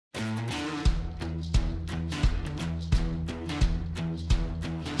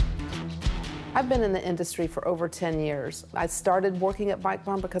I've been in the industry for over 10 years. I started working at Bike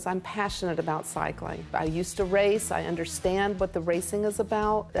Barn because I'm passionate about cycling. I used to race, I understand what the racing is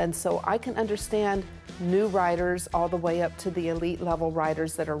about, and so I can understand new riders all the way up to the elite level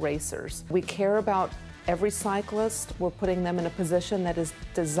riders that are racers. We care about every cyclist. We're putting them in a position that is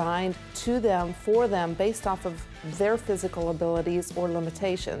designed to them, for them, based off of their physical abilities or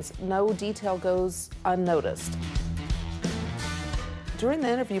limitations. No detail goes unnoticed. During the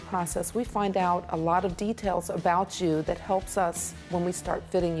interview process, we find out a lot of details about you that helps us when we start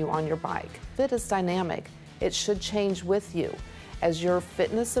fitting you on your bike. Fit is dynamic. It should change with you. As your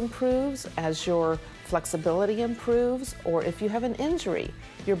fitness improves, as your flexibility improves, or if you have an injury,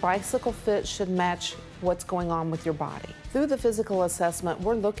 your bicycle fit should match what's going on with your body. Through the physical assessment,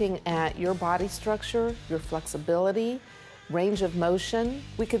 we're looking at your body structure, your flexibility, range of motion.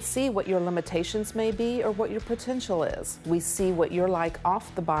 We could see what your limitations may be or what your potential is. We see what you're like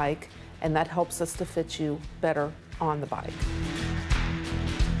off the bike, and that helps us to fit you better on the bike.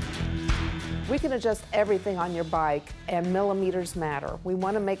 We can adjust everything on your bike, and millimeters matter. We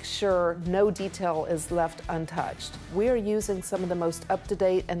want to make sure no detail is left untouched. We are using some of the most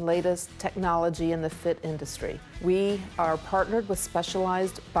up-to-date and latest technology in the fit industry. We are partnered with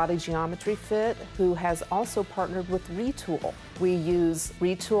Specialized Body Geometry Fit, who has also partnered with Retool. We use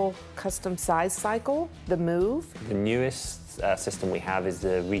Retool Custom Size Cycle, the Move. The newest system we have is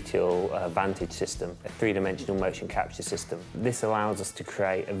the Retool Vantage system, a three-dimensional motion capture system. This allows us to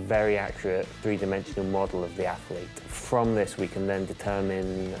create a very accurate three-dimensional model of the athlete. From this we can then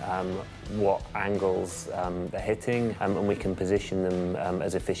determine what angles they're hitting, and we can position them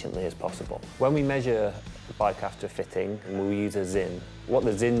as efficiently as possible. When we measure the bike after fitting, we'll use a ZIN. What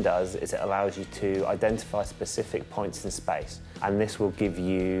the ZIN does is it allows you to identify specific points in space, and this will give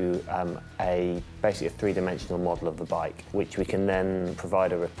you basically a three-dimensional model of the bike, which we can then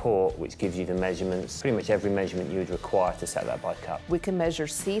provide a report which gives you the measurements, pretty much every measurement you would require to set that bike up. We can measure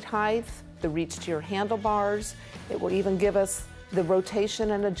seat height, the reach to your handlebars. It will even give us the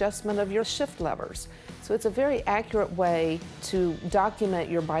rotation and adjustment of your shift levers. So it's a very accurate way to document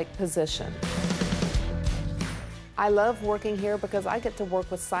your bike position. I love working here because I get to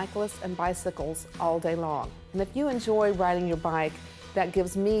work with cyclists and bicycles all day long. And if you enjoy riding your bike, that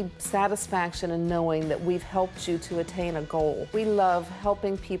gives me satisfaction in knowing that we've helped you to attain a goal. We love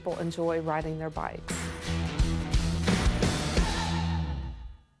helping people enjoy riding their bikes.